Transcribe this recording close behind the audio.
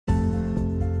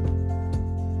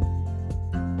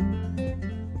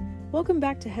welcome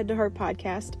back to Head to Heart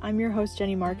Podcast. I'm your host,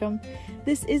 Jenny Markham.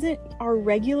 This isn't our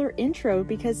regular intro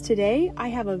because today I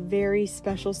have a very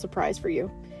special surprise for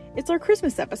you. It's our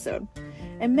Christmas episode,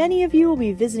 and many of you will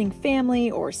be visiting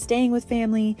family or staying with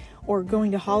family or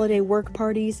going to holiday work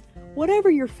parties.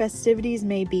 Whatever your festivities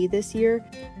may be this year,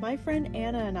 my friend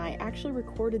Anna and I actually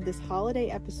recorded this holiday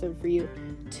episode for you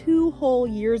 2 whole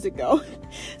years ago.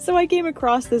 So I came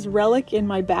across this relic in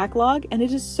my backlog, and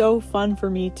it is so fun for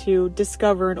me to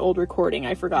discover an old recording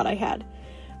I forgot I had.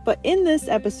 But in this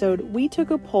episode, we took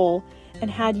a poll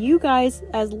and had you guys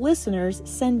as listeners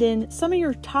send in some of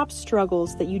your top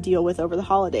struggles that you deal with over the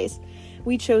holidays.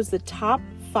 We chose the top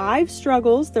 5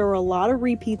 struggles. There were a lot of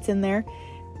repeats in there.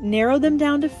 Narrowed them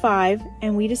down to 5,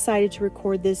 and we decided to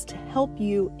record this to help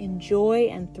you enjoy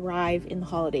and thrive in the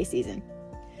holiday season.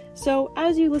 So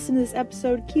as you listen to this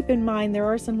episode, keep in mind there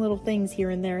are some little things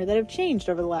here and there that have changed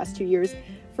over the last 2 years.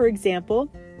 For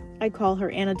example, I call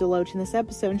her Anna Deloach in this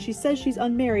episode, and she says she's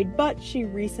unmarried, but she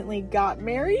recently got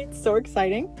married. So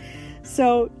exciting.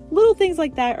 So little things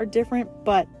like that are different,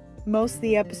 but most of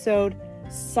the episode,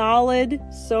 solid.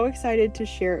 So excited to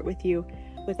share it with you.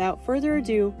 Without further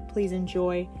ado, please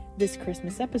enjoy this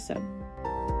Christmas episode.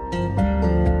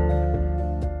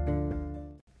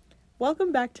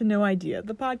 Welcome back to No Idea,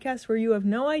 the podcast where you have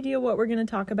no idea what we're going to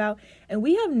talk about, and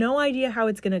we have no idea how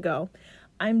it's going to go.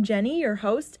 I'm Jenny, your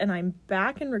host, and I'm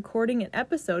back and recording an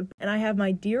episode, and I have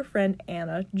my dear friend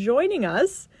Anna joining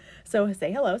us. So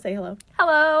say hello, say hello.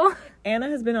 Hello. Anna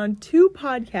has been on 2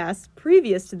 podcasts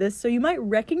previous to this, so you might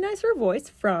recognize her voice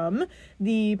from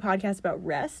the podcast about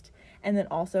rest, and then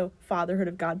also Fatherhood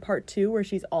of God Part 2, where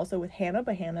she's also with Hannah,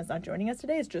 but Hannah's not joining us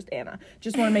today. It's just Anna.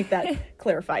 Just want to make that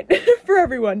clarified for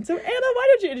everyone. So Anna, why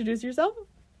don't you introduce yourself?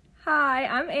 Hi,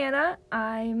 I'm Anna.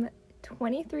 I'm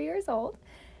 23 years old,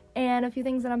 and a few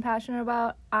things that I'm passionate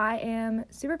about. I am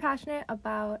super passionate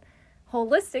about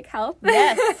holistic health.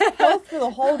 Yes, health for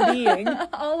the whole being.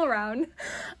 All around.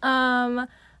 I'm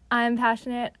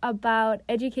passionate about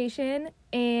education,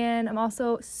 and I'm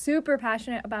also super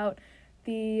passionate about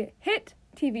the hit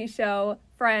TV show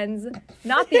Friends,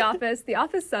 not The Office. The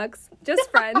Office sucks.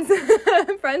 Just Friends.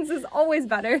 Friends is always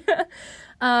better.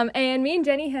 And me and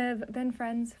Jenny have been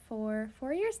friends for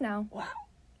 4 years now. Wow.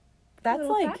 That's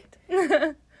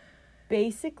like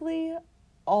basically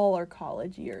all our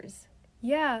college years.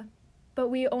 Yeah. But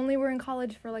we only were in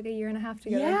college for like a year and a half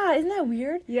together. Yeah, isn't that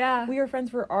weird? Yeah. We were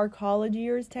friends for our college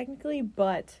years technically,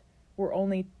 but we're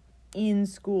only in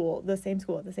school, the same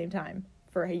school at the same time.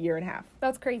 For a year and a half.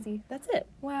 That's crazy. That's it.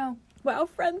 Wow. Wow,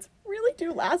 friends really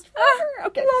do last forever.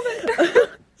 Okay. Love it.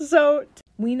 So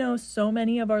we know so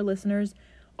many of our listeners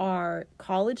are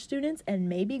college students and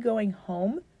maybe going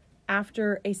home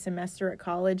after a semester at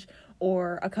college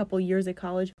or a couple years at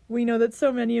college. We know that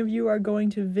so many of you are going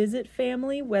to visit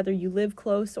family, whether you live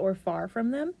close or far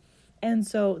from them. And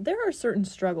so there are certain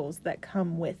struggles that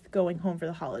come with going home for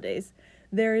the holidays.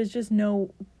 There is just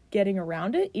no getting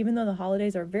around it. Even though the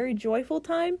holidays are a very joyful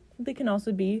time, they can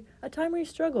also be a time where you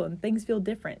struggle and things feel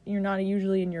different. You're not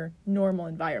usually in your normal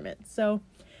environment. So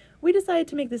we decided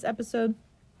to make this episode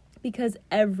because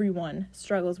everyone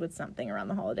struggles with something around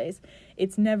the holidays.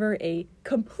 It's never a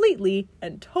completely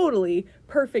and totally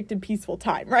perfect and peaceful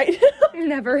time, right?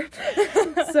 Never.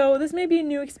 So this may be a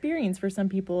new experience for some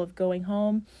people of going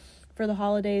home for the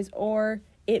holidays, or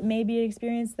it may be an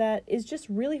experience that is just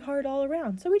really hard all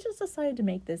around. So we just decided to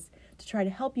make this to try to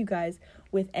help you guys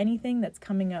with anything that's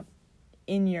coming up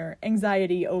in your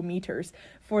anxiety-o-meters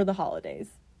for the holidays.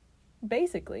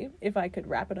 Basically, if I could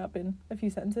wrap it up in a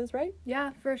few sentences, right? Yeah,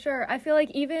 for sure. I feel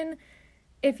like even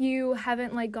if you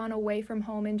haven't like gone away from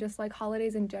home, and just like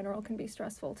holidays in general can be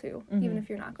stressful too, even if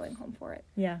you're not going home for it.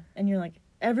 Yeah, and you're like,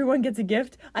 everyone gets a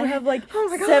gift. I have like Oh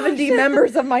my 70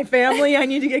 members of my family I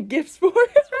need to get gifts for.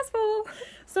 Stressful.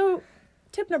 So,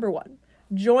 tip number 1,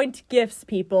 joint gifts,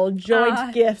 people.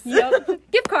 Joint gifts.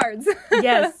 Yep. Gift cards.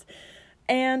 Yes.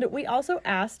 And we also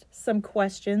asked some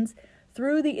questions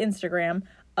through the Instagram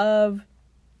of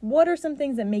what are some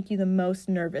things that make you the most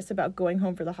nervous about going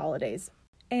home for the holidays.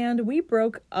 And we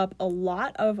broke up a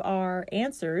lot of our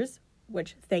answers,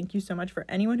 which thank you so much for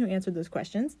anyone who answered those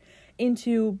questions,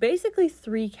 into basically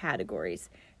 3 categories.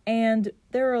 And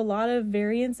there are a lot of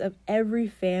variants of every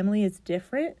family is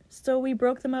different. So we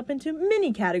broke them up into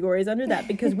mini categories under that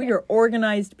because we are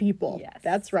organized people. Yes.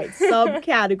 That's right.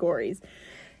 Subcategories.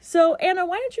 So Anna,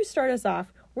 why don't you start us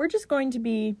off? We're just going to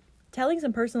be telling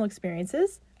some personal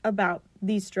experiences about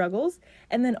these struggles,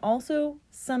 and then also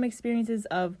some experiences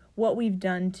of what we've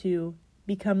done to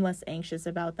become less anxious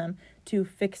about them, to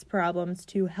fix problems,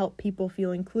 to help people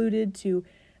feel included, to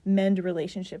mend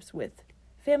relationships with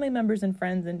family members and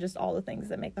friends and just all the things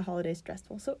that make the holidays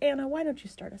stressful. So Anna, why don't you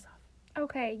start us off?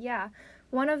 Okay, yeah.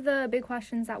 One of the big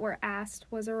questions that were asked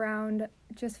was around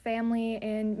just family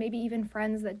and maybe even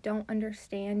friends that don't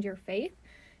understand your faith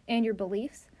and your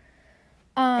beliefs.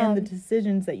 And the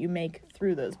decisions that you make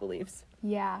through those beliefs.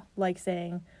 Yeah. Like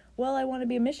saying, well, I want to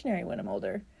be a missionary when I'm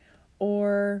older.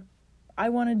 Or I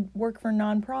want to work for a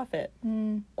nonprofit.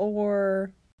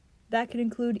 Or that could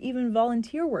include even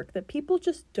volunteer work that people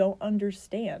just don't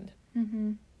understand.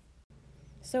 Mm-hmm.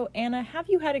 So Anna, have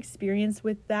you had experience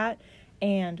with that?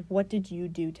 And what did you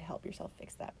do to help yourself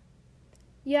fix that?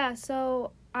 Yeah,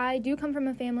 so I do come from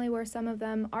a family where some of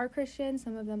them are Christian,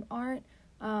 some of them aren't.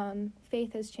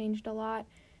 Faith has changed a lot.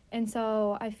 And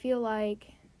so I feel like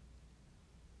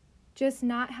just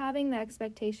not having the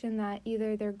expectation that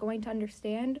either they're going to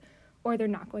understand or they're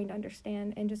not going to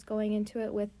understand, and just going into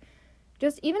it with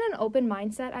just even an open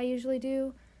mindset. I usually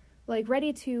do, like,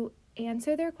 ready to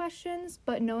answer their questions,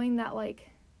 but knowing that, like,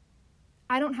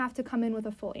 I don't have to come in with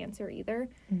a full answer either.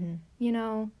 Mm-hmm. You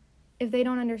know, if they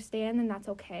don't understand, then that's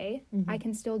okay. Mm-hmm. I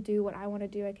can still do what I want to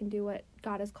do. I can do what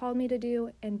God has called me to do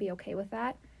and be okay with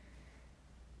that.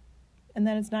 And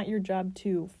then it's not your job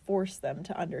to force them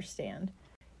to understand.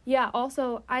 Yeah,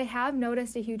 also, I have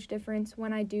noticed a huge difference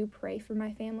when I do pray for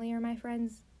my family or my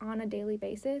friends on a daily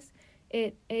basis.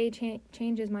 It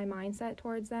changes my mindset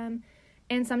towards them.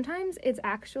 And sometimes it's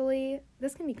actually,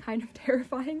 this can be kind of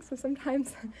terrifying. So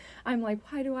sometimes I'm like,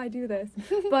 why do I do this?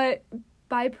 But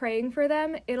by praying for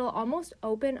them, it'll almost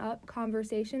open up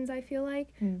conversations, I feel like.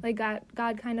 Like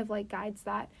God kind of like guides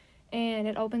that. And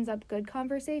it opens up good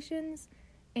conversations.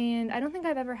 And I don't think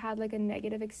I've ever had like a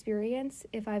negative experience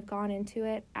if I've gone into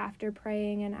it after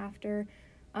praying and after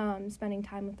spending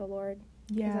time with the Lord.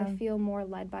 Yeah. Because I feel more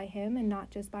led by Him and not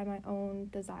just by my own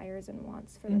desires and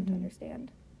wants for them to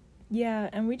understand. Yeah,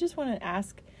 and we just want to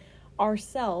ask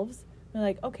ourselves, we're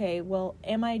like, okay, well,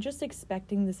 am I just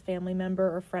expecting this family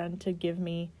member or friend to give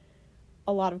me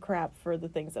a lot of crap for the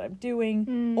things that I'm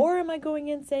doing? Or am I going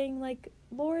in saying, like,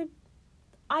 Lord,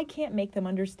 I can't make them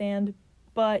understand,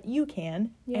 but you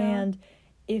can. Yeah. And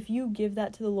if you give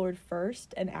that to the Lord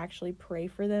first and actually pray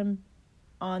for them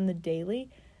on the daily,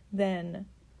 then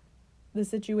the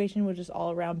situation will just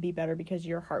all around be better because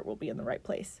your heart will be in the right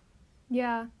place.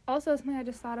 Yeah. Also, something I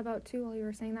just thought about, too, while you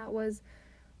were saying that was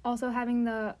also having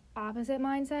the opposite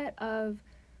mindset of,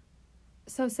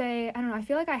 so say, I don't know, I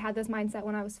feel like I had this mindset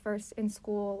when I was first in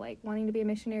school, like wanting to be a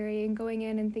missionary and going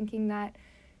in and thinking that,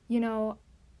 you know,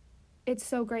 it's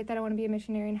so great that I want to be a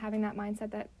missionary, and having that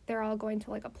mindset that they're all going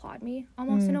to like applaud me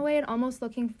almost in a way, and almost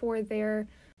looking for their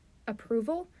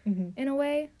approval in a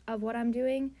way of what I'm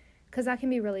doing, because that can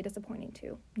be really disappointing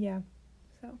too. Yeah.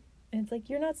 So. And it's like,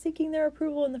 you're not seeking their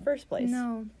approval in the first place.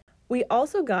 No. We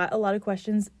also got a lot of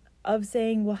questions of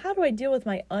saying, well, how do I deal with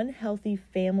my unhealthy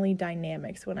family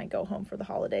dynamics when I go home for the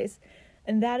holidays?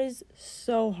 And that is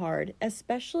so hard,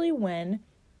 especially when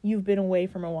you've been away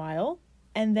from a while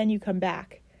and then you come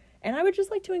back. And I would just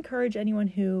like to encourage anyone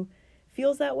who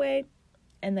feels that way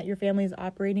and that your family is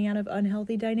operating out of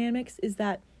unhealthy dynamics, is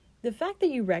that the fact that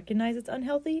you recognize it's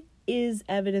unhealthy is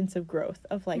evidence of growth,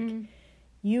 of like,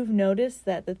 you've noticed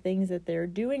that the things that they're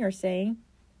doing or saying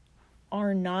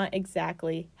are not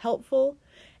exactly helpful,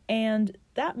 and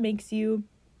that makes you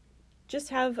just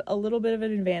have a little bit of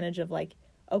an advantage of like,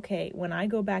 okay, when I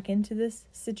go back into this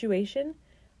situation,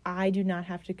 I do not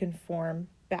have to conform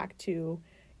back to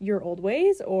your old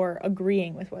ways or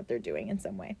agreeing with what they're doing in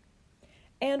some way.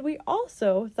 And we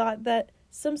also thought that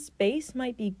some space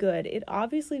might be good. It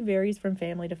obviously varies from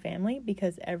family to family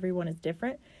because everyone is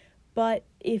different. But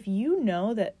if you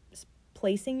know that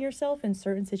placing yourself in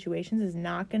certain situations is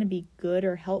not going to be good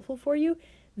or helpful for you,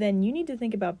 then you need to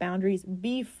think about boundaries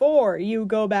before you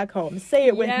go back home. Say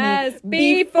it with me. Yes,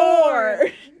 before.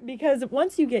 Because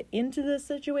once you get into the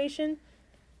situation,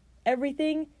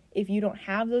 everything, if you don't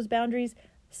have those boundaries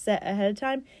set ahead of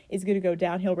time, is going to go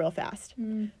downhill real fast.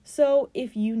 So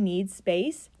if you need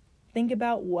space, think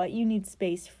about what you need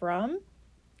space from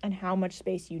and how much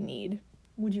space you need.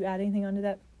 Would you add anything onto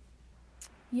that?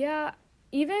 Yeah,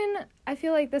 even I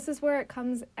feel like this is where it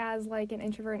comes as like an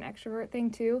introvert and extrovert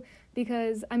thing too,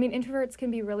 because I mean, introverts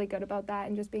can be really good about that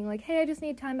and just being like, hey, I just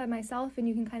need time by myself, and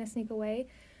you can kind of sneak away.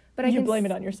 But you blame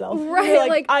it on yourself. Right. You're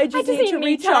like, I just need to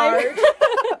recharge.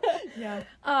 Yeah.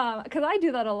 Because I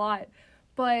do that a lot.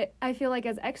 But I feel like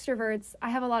as extroverts,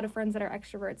 I have a lot of friends that are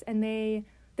extroverts, and they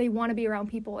want to be around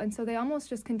people, and so they almost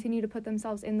just continue to put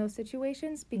themselves in those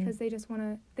situations because they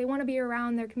want to be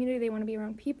around their community, they want to be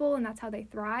around people, and that's how they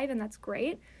thrive, and that's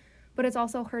great. But it's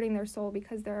also hurting their soul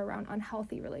because they're around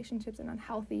unhealthy relationships and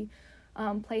unhealthy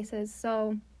places.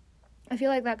 So I feel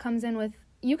like that comes in with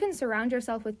you can surround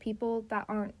yourself with people that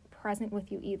aren't present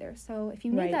with you either. So if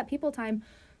you need that people time,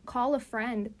 call a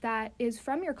friend that is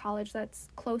from your college that's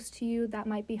close to you, that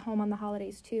might be home on the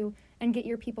holidays too, and get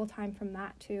your people time from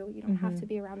that too. You don't have to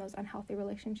be around those unhealthy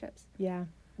relationships. Yeah.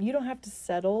 You don't have to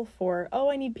settle for,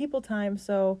 I need people time,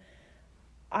 so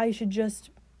I should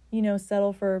just,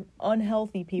 settle for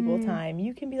unhealthy people time.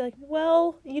 You can be like,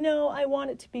 well, I want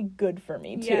it to be good for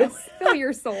me too. Yes. Fill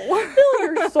your soul. Fill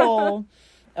your soul.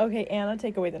 Okay, Anna,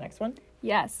 take away the next one.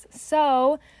 Yes.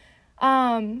 So,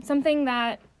 something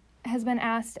that has been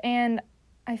asked, and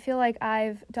I feel like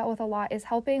I've dealt with a lot, is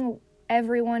helping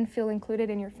everyone feel included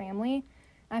in your family.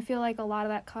 I feel like a lot of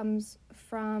that comes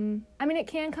from, it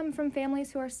can come from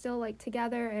families who are still, like,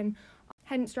 together and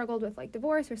hadn't struggled with, like,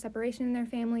 divorce or separation in their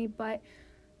family, but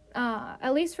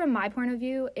at least from my point of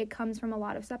view, it comes from a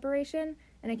lot of separation,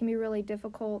 and it can be really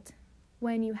difficult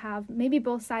when you have maybe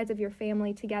both sides of your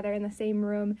family together in the same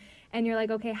room, and you're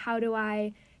like, okay, how do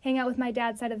I hang out with my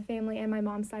dad's side of the family and my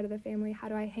mom's side of the family? How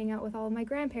do I hang out with all of my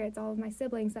grandparents, all of my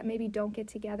siblings that maybe don't get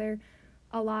together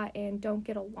a lot and don't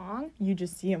get along? You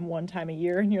just see them one time a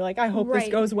year, and you're like, I hope this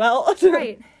goes well.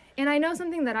 Right. And I know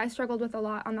something that I struggled with a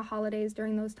lot on the holidays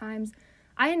during those times.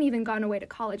 I hadn't even gone away to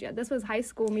college yet. This was high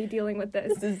school me dealing with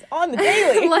this. This is on the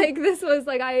daily. This was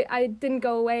I didn't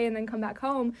go away and then come back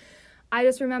home. I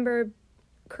just remember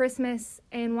Christmas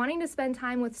and wanting to spend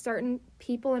time with certain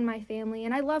people in my family.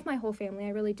 And I love my whole family, I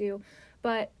really do.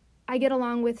 But I get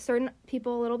along with certain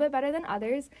people a little bit better than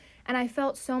others. And I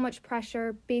felt so much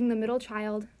pressure being the middle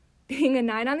child, being a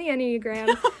 9 on the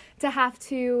Enneagram, to have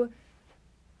to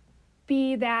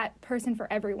be that person for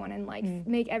everyone and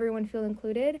make everyone feel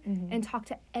included and talk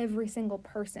to every single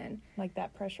person. Like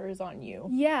that pressure is on you.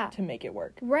 Yeah. To make it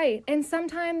work. Right. And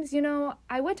sometimes,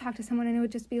 I would talk to someone and it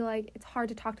would just be like, it's hard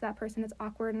to talk to that person. It's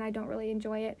awkward and I don't really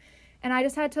enjoy it. And I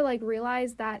just had to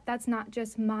realize that that's not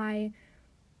my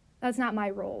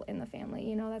role in the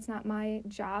family. That's not my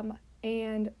job.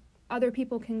 And other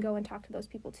people can go and talk to those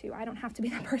people too. I don't have to be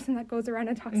the person that goes around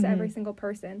and talks to every single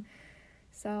person.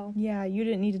 So yeah, you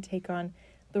didn't need to take on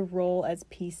the role as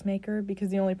peacemaker, because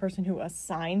the only person who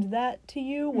assigned that to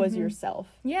you was yourself.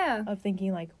 Yeah. Of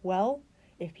thinking well,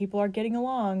 if people are getting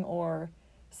along or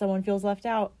someone feels left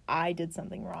out, I did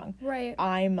something wrong. Right.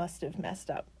 I must have messed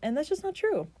up. And that's just not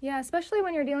true. Yeah, especially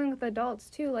when you're dealing with adults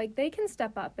too. They can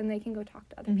step up and they can go talk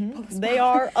to other people as well. They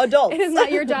are adults. It is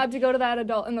not your job to go to that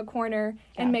adult in the corner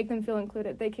and make them feel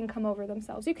included. They can come over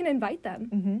themselves. You can invite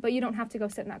them, but you don't have to go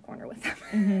sit in that corner with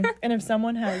them. And if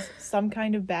someone has some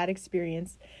kind of bad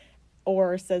experience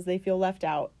or says they feel left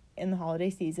out in the holiday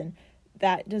season,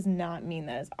 that does not mean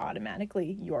that is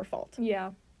automatically your fault.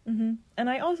 Yeah. And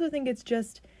I also think it's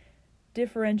just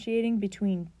differentiating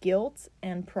between guilt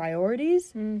and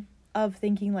priorities of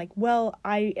thinking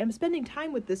I am spending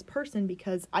time with this person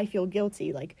because I feel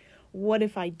guilty. What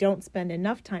if I don't spend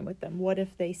enough time with them? What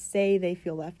if they say they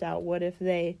feel left out? What if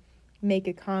they make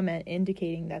a comment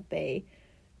indicating that they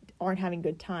aren't having a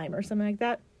good time or something like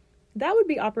that? That would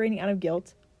be operating out of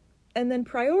guilt. And then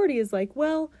priority is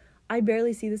I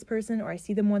barely see this person, or I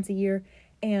see them once a year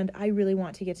and I really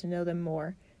want to get to know them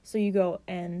more. So you go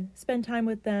and spend time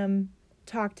with them,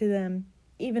 talk to them,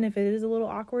 even if it is a little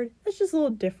awkward. It's just a little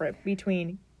different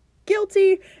between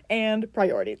guilty and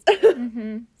priorities.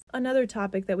 Another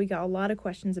topic that we got a lot of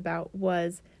questions about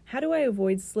was, how do I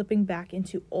avoid slipping back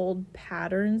into old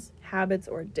patterns, habits,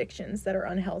 or addictions that are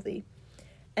unhealthy?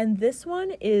 And this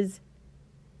one is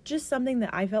just something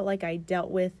that I felt like I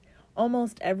dealt with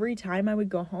almost every time I would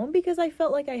go home, because I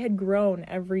felt like I had grown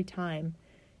every time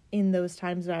in those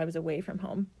times that I was away from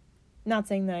home. Not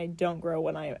saying that I don't grow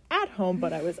when I'm at home,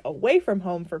 but I was away from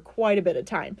home for quite a bit of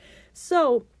time.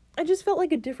 So I just felt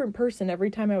like a different person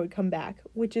every time I would come back,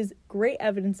 which is great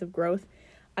evidence of growth.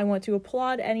 I want to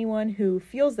applaud anyone who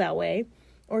feels that way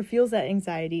or feels that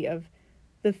anxiety of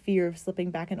the fear of slipping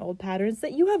back in old patterns,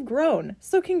 that you have grown.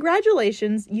 So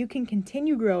congratulations, you can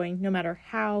continue growing no matter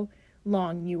how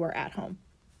long you are at home.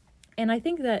 And I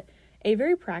think that a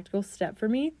very practical step for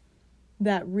me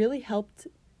that really helped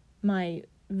my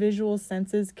visual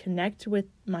senses connect with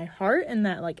my heart, and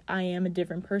that I am a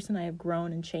different person, I have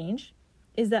grown and changed,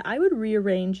 is that I would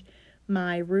rearrange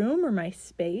my room or my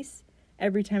space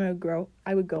every time I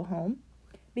would go home,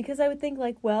 because I would think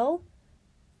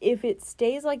if it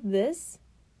stays like this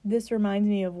reminds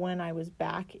me of when I was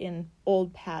back in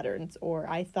old patterns, or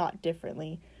I thought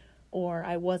differently, or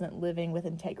I wasn't living with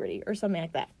integrity or something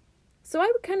like that. So I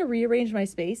would kind of rearrange my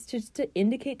space just to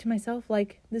indicate to myself,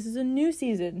 this is a new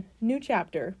season, new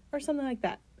chapter, or something like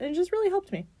that. And it just really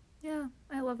helped me. Yeah,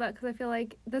 I love that because I feel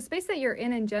like the space that you're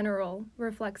in general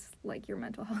reflects like your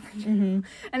mental health in general,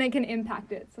 and it can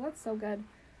impact it. So that's so good.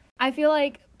 I feel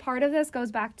like part of this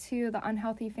goes back to the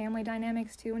unhealthy family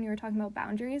dynamics too when you were talking about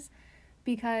boundaries,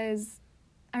 because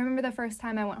I remember the first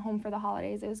time I went home for the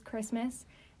holidays, it was Christmas,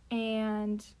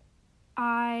 and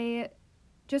I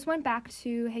just went back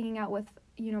to hanging out with,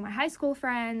 my high school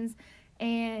friends,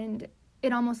 and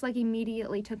it almost like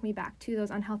immediately took me back to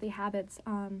those unhealthy habits,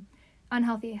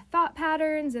 unhealthy thought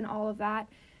patterns and all of that.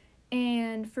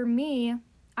 And for me,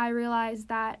 I realized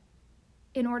that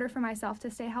in order for myself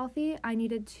to stay healthy, I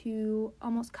needed to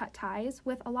almost cut ties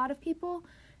with a lot of people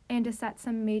and to set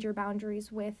some major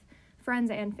boundaries with friends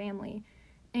and family.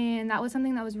 And that was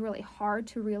something that was really hard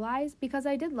to realize because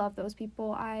I did love those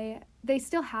people. They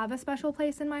still have a special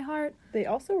place in my heart. They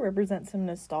also represent some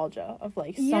nostalgia of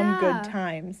like some good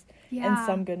times and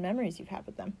some good memories you've had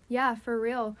with them. Yeah, for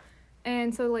real.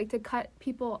 And so like to cut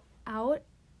people out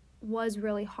was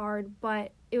really hard,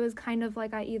 but it was kind of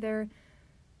like I either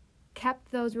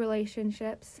kept those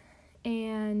relationships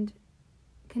and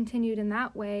continued in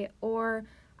that way, or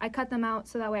I cut them out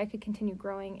so that way I could continue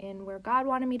growing in where God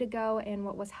wanted me to go and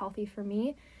what was healthy for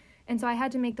me. And so I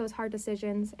had to make those hard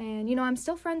decisions. And, I'm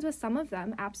still friends with some of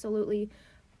them, absolutely.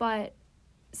 But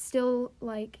still,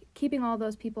 like, keeping all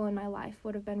those people in my life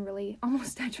would have been really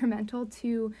almost detrimental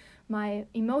to my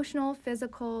emotional,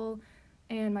 physical,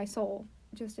 and my soul,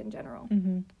 just in general.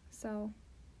 So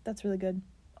that's really good.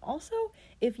 Also,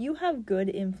 if you have good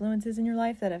influences in your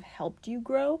life that have helped you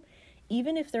grow,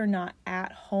 even if they're not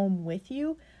at home with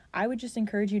you, I would just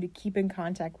encourage you to keep in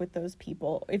contact with those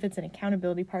people. If it's an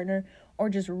accountability partner or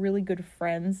just really good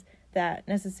friends that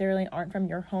necessarily aren't from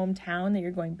your hometown that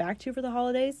you're going back to for the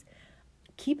holidays,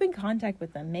 keep in contact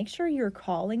with them. Make sure you're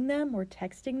calling them or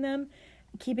texting them,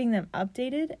 keeping them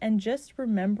updated, and just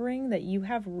remembering that you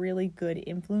have really good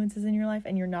influences in your life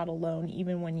and you're not alone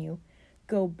even when you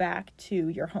go back to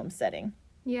your home setting.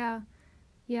 Yeah.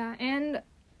 And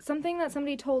something that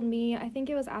somebody told me, I think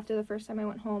it was after the first time I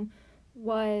went home,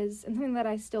 was, and something that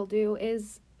I still do,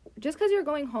 is just because you're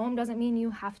going home doesn't mean you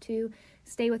have to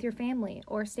stay with your family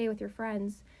or stay with your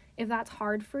friends. If that's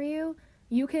hard for you,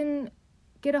 you can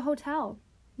get a hotel.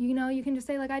 You can just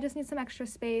say, like, I just need some extra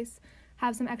space,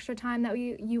 have some extra time, that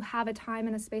you have a time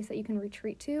and a space that you can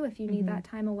retreat to if you need that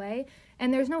time away.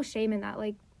 And there's no shame in that.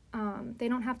 Like, they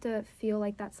don't have to feel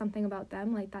like that's something about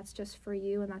them. Like, that's just for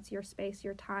you and that's your space,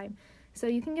 your time. So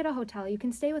you can get a hotel. You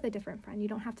can stay with a different friend. You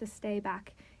don't have to stay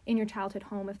back in your childhood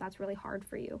home if that's really hard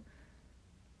for you.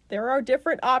 There are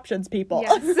different options, people.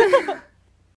 Yes.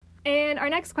 And our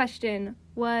next question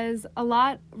was a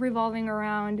lot revolving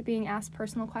around being asked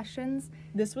personal questions.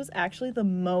 This was actually the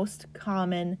most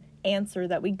common answer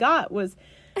that we got, was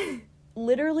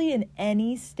literally in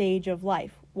any stage of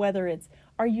life, whether it's,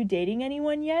 are you dating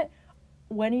anyone yet?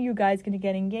 When are you guys going to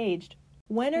get engaged?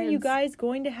 When are you guys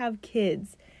going to have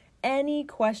kids? Any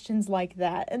questions like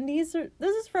that. And this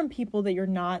is from people that you're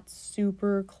not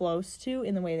super close to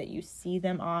in the way that you see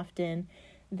them often,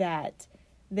 that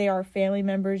they are family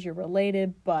members, you're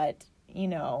related, but, you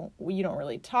don't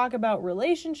really talk about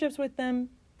relationships with them.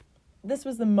 This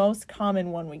was the most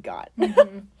common one we got.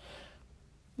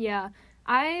 Yeah.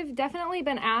 I've definitely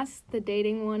been asked the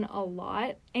dating one a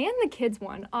lot, and the kids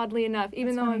one, oddly enough,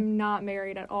 even though I'm not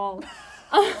married at all,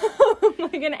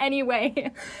 like in any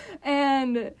way.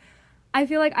 And I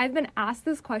feel like I've been asked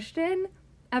this question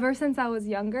ever since I was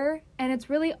younger, and it's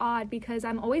really odd because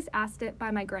I'm always asked it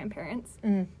by my grandparents.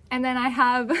 And then I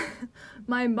have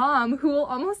my mom, who will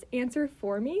almost answer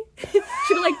for me. She'll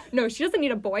be like, no, she doesn't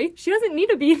need a boy. She doesn't need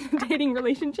to be in a dating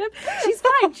relationship. She's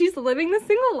fine. She's living the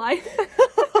single life.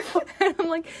 And I'm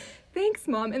like, thanks,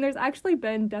 Mom. And there's actually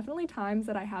been definitely times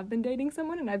that I have been dating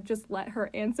someone and I've just let her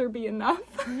answer be enough.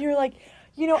 And you're like,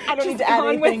 I don't need to add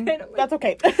anything. That's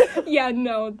okay.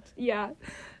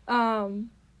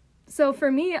 So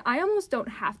for me, I almost don't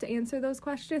have to answer those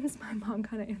questions. My mom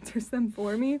kind of answers them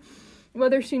for me,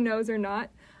 whether she knows or not.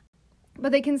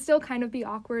 But they can still kind of be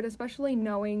awkward, especially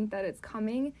knowing that it's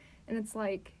coming. And it's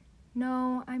like,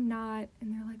 no, I'm not.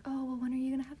 And they're like, oh, well, when are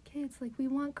you going to have kids? Like, we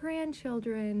want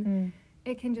grandchildren.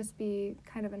 It can just be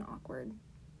kind of an awkward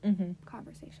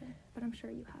conversation. But I'm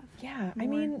sure you have. Yeah, more. I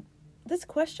mean, this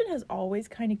question has always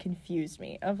kind of confused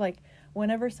me, of like,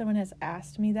 whenever someone has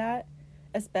asked me that,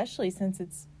 especially since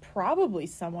it's probably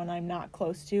someone I'm not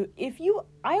close to.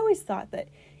 I always thought that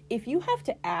if you have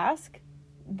to ask,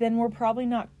 then we're probably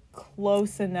not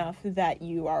close enough that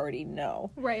you already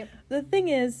know. Right. The thing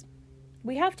is,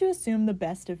 we have to assume the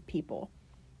best of people.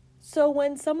 So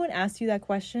when someone asks you that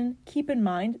question, keep in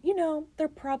mind, they're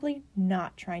probably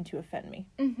not trying to offend me.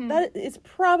 Mm-hmm. That is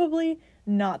probably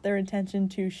not their intention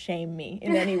to shame me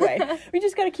in any way. We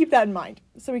just got to keep that in mind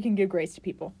so we can give grace to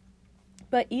people.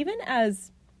 But even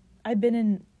as I've been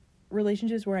in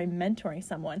relationships where I'm mentoring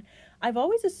someone, I've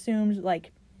always assumed,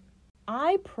 like,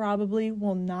 I probably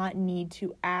will not need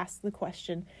to ask the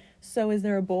question, so is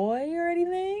there a boy or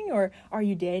anything? Or are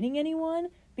you dating anyone?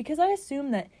 Because I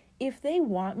assume that if they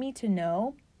want me to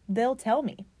know, they'll tell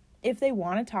me. If they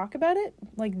want to talk about it,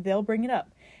 like, they'll bring it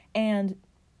up. And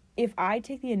if I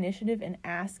take the initiative in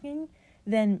asking,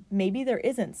 then maybe there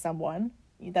isn't someone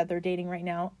that they're dating right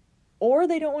now, or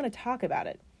they don't want to talk about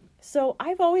it. So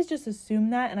I've always just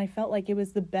assumed that, and I felt like it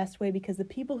was the best way, because the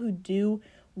people who do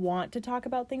want to talk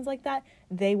about things like that,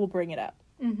 they will bring it up.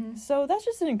 Mm-hmm. So that's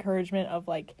just an encouragement of,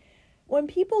 like, when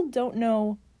people don't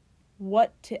know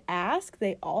what to ask,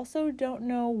 they also don't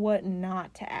know what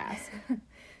not to ask.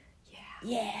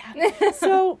 Yeah.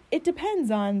 So it depends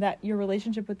on your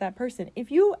relationship with that person. If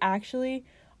you actually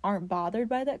aren't bothered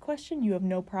by that question, you have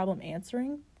no problem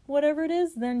answering whatever it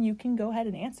is, then you can go ahead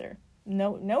and answer.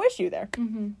 No issue there.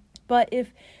 Mm-hmm. But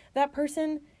if that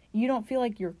person, you don't feel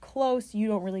like you're close, you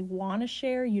don't really want to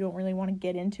share, you don't really want to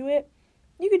get into it,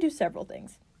 you could do several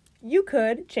things. You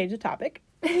could change the topic.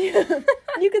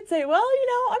 You could say, well,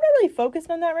 I'm not really focused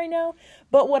on that right now,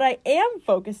 but what I am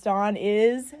focused on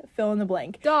is fill in the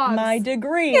blank. Dogs. My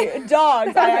degree.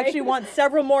 Dogs. I actually want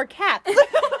several more cats.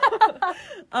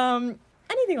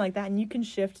 Anything like that, and you can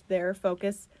shift their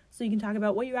focus so you can talk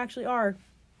about what you actually are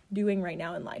doing right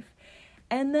now in life.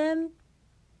 And then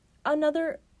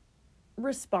another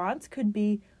response could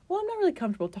be, well, I'm not really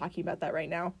comfortable talking about that right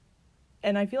now.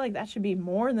 And I feel like that should be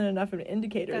more than enough of an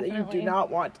indicator that you do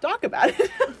not want to talk about it.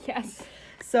 Yes.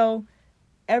 So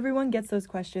everyone gets those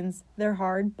questions. They're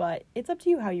hard, but it's up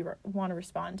to you how you want to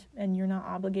respond. And you're not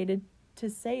obligated to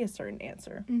say a certain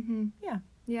answer. Mm-hmm. Yeah.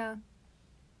 Yeah.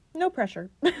 No pressure.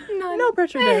 None. No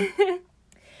pressure there.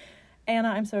 Anna,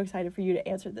 I'm so excited for you to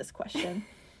answer this question.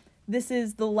 This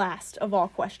is the last of all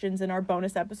questions in our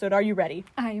bonus episode. Are you ready?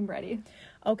 I am ready.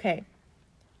 Okay.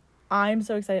 I'm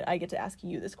so excited I get to ask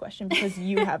you this question because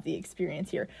you have the experience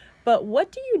here. But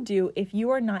what do you do if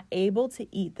you are not able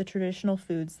to eat the traditional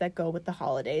foods that go with the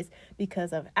holidays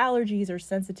because of allergies or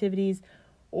sensitivities,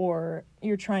 or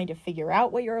you're trying to figure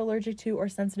out what you're allergic to or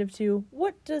sensitive to?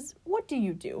 What do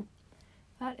you do?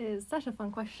 That is such a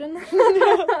fun question.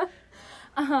 For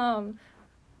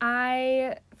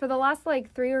the last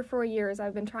 3 or 4 years,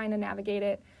 I've been trying to navigate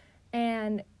it,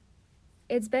 and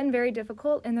it's been very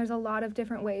difficult, and there's a lot of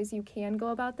different ways you can go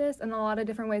about this, and a lot of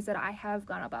different ways that I have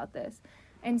gone about this.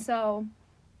 And so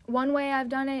one way I've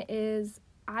done it is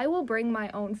I will bring my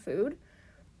own food,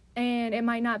 and it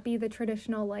might not be the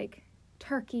traditional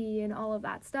turkey and all of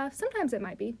that stuff. Sometimes it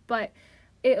might be, but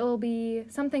it'll be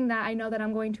something that I know that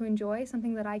I'm going to enjoy,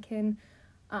 something that I can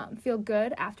feel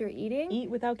good after eating. Eat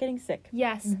without getting sick.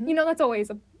 Yes. Mm-hmm. That's always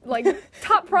a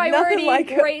top priority.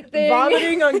 Great thing.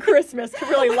 Vomiting on Christmas to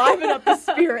really liven up the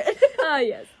spirit.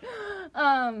 Yes.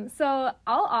 So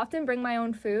I'll often bring my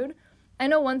own food. I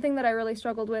know one thing that I really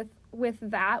struggled with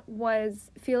that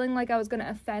was feeling like I was going to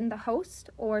offend the host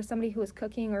or somebody who was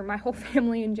cooking or my whole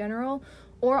family in general,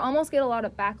 or almost get a lot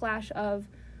of backlash of,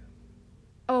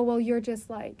 oh, well, you're just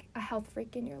a health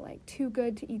freak and you're too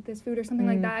good to eat this food or something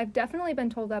like that. I've definitely been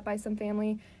told that by some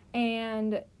family,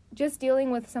 and just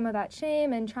dealing with some of that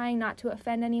shame and trying not to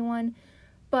offend anyone.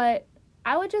 But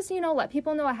I would just, let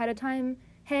people know ahead of time,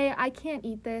 hey, I can't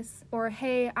eat this, or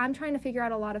hey, I'm trying to figure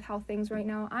out a lot of health things right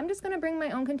now. I'm just going to bring my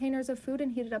own containers of food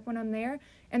and heat it up when I'm there,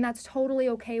 and that's totally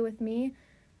okay with me.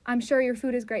 I'm sure your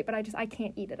food is great, but I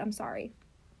can't eat it. I'm sorry.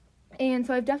 And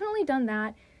so I've definitely done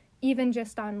that, even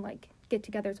just on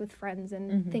get-togethers with friends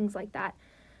and things like that.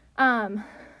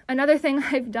 Another thing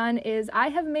I've done is I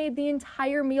have made the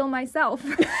entire meal myself.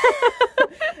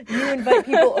 You invite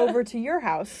people over to your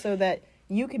house so that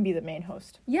you can be the main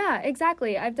host. Yeah,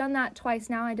 exactly. I've done that twice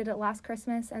now. I did it last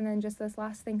Christmas and then just this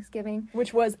last Thanksgiving.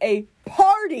 Which was a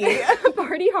party!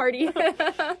 Party hardy. And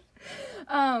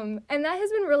that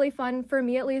has been really fun for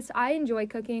me, at least. I enjoy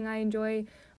cooking. I enjoy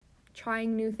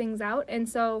trying new things out. And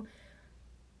so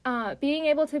being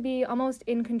able to be almost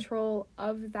in control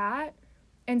of that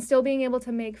and still being able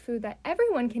to make food that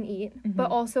everyone can eat,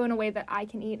 but also in a way that I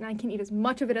can eat, and I can eat as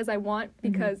much of it as I want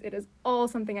because it is all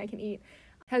something I can eat,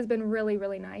 has been really,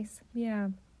 really nice. Yeah.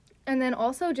 And then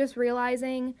also just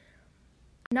realizing,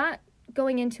 not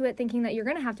going into it thinking that you're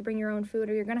going to have to bring your own food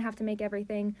or you're going to have to make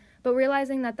everything, but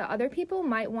realizing that the other people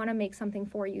might want to make something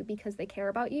for you because they care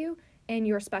about you and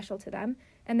you're special to them,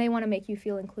 and they want to make you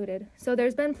feel included. So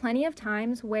there's been plenty of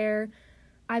times where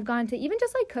I've gone to even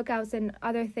just like cookouts and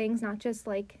other things, not just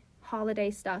like holiday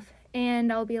stuff.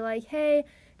 And I'll be like, hey,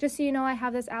 just so you know, I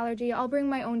have this allergy. I'll bring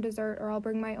my own dessert, or I'll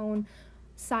bring my own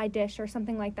side dish or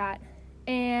something like that.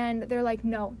 And they're like,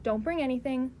 no, don't bring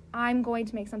anything. I'm going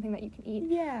to make something that you can eat.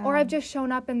 Yeah. Or I've just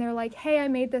shown up and they're like, hey, I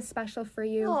made this special for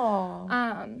you.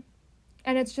 Aww.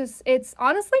 And it's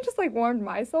honestly just like warmed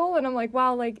my soul. And I'm like,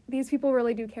 wow, like these people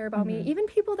really do care about me. Even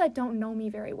people that don't know me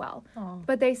very well. Aww.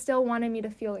 But they still wanted me to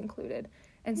feel included.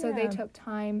 And so they Yeah. took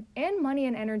time and money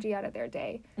and energy out of their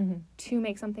day to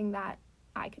make something that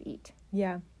I could eat.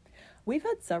 Yeah. We've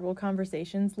had several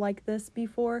conversations like this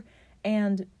before,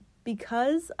 and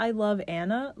because I love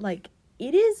Anna, like,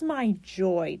 it is my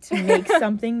joy to make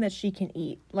something that she can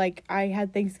eat. Like, I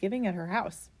had Thanksgiving at her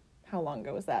house. How long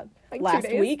ago was that? Like last 2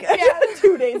 days. week? Yeah.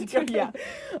 2 days ago,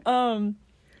 yeah.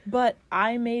 But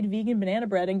I made vegan banana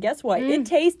bread, and guess what? It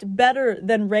tastes better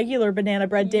than regular banana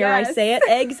bread, dare I say it.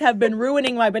 Eggs have been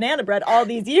ruining my banana bread all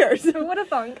these years. Who would have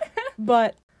thunk?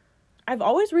 But I've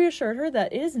always reassured her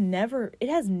that it has never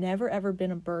ever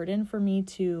been a burden for me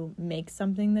to make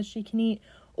something that she can eat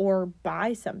or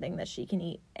buy something that she can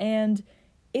eat. And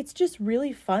it's just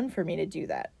really fun for me to do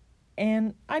that.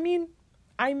 And I mean,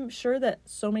 I'm sure that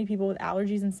so many people with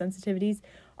allergies and sensitivities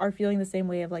are feeling the same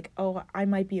way of like, oh, I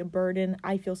might be a burden.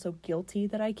 I feel so guilty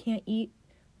that I can't eat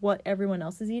what everyone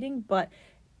else is eating. But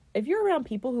if you're around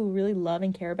people who really love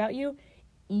and care about you,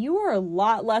 you are a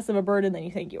lot less of a burden than you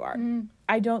think you are.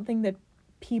 I don't think that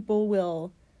people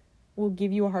will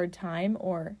give you a hard time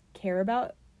or care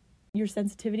about your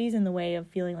sensitivities in the way of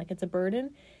feeling like it's a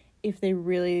burden if they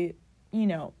really,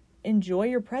 enjoy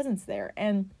your presence there.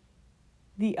 And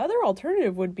the other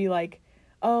alternative would be like,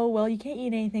 oh, well, you can't eat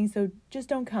anything, so just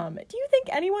don't come. Do you think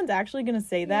anyone's actually going to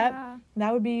say that? Yeah.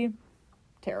 That would be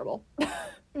terrible.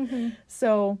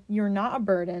 So you're not a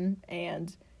burden,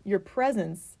 and your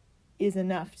presence is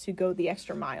enough to go the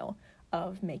extra mile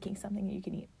of making something that you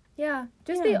can eat. Yeah,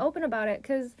 just be open about it,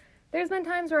 because there's been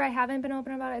times where I haven't been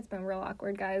open about it. It's been real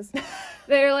awkward, guys.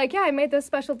 They're like, yeah, I made this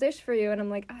special dish for you, and I'm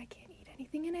like, I can't eat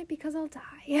anything in it because I'll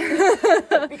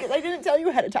die. Because I didn't tell you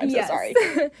ahead of time, so sorry.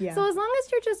 Yeah. So as long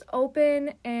as you're just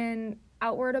open and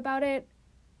outward about it,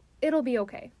 it'll be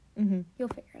okay. You'll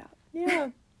figure it out. Yeah.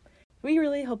 We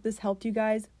really hope this helped you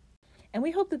guys. And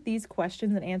we hope that these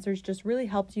questions and answers just really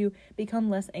helped you become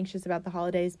less anxious about the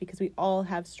holidays, because we all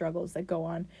have struggles that go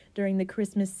on during the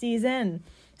Christmas season.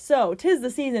 So, 'tis the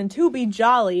season to be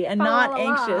jolly and not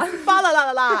anxious. Fa la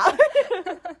la la la.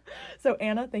 So,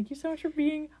 Anna, thank you so much for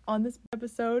being on this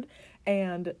episode.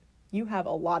 And you have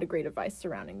a lot of great advice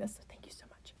surrounding this. So, thank you so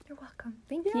much. You're welcome.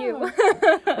 Thank you.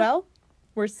 Well,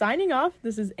 we're signing off.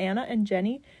 This is Anna and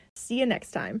Jenny. See you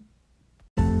next time.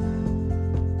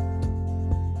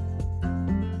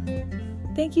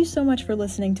 Thank you so much for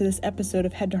listening to this episode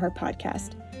of Head to Heart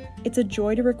Podcast. It's a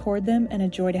joy to record them and a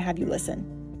joy to have you listen.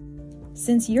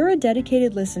 Since you're a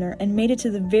dedicated listener and made it to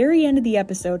the very end of the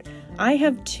episode, I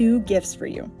have 2 gifts for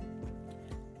you.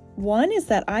 One is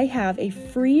that I have a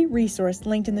free resource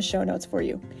linked in the show notes for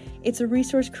you. It's a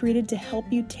resource created to help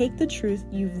you take the truth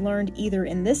you've learned either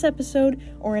in this episode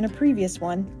or in a previous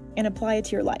one and apply it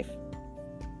to your life.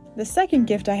 The second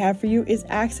gift I have for you is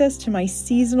access to my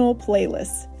seasonal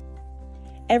playlists.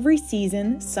 Every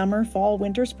season, summer, fall,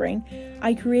 winter, spring,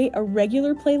 I create a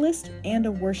regular playlist and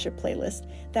a worship playlist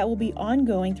that will be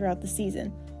ongoing throughout the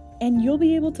season. And you'll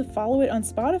be able to follow it on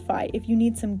Spotify if you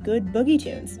need some good boogie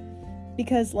tunes.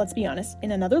 Because, let's be honest,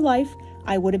 in another life,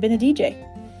 I would have been a DJ.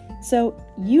 So,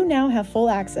 you now have full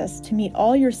access to meet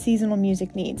all your seasonal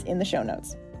music needs in the show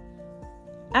notes.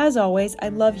 As always, I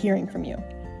love hearing from you.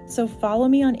 So follow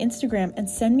me on Instagram and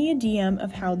send me a DM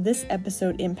of how this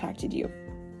episode impacted you.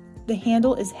 The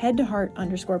handle is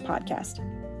headtoheart_podcast.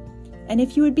 And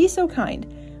if you would be so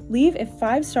kind, leave a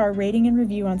 5-star rating and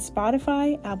review on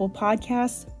Spotify, Apple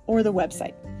Podcasts, or the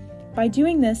website. By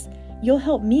doing this, you'll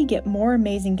help me get more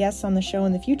amazing guests on the show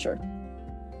in the future.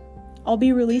 I'll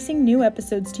be releasing new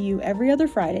episodes to you every other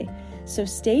Friday, so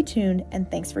stay tuned and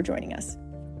thanks for joining us.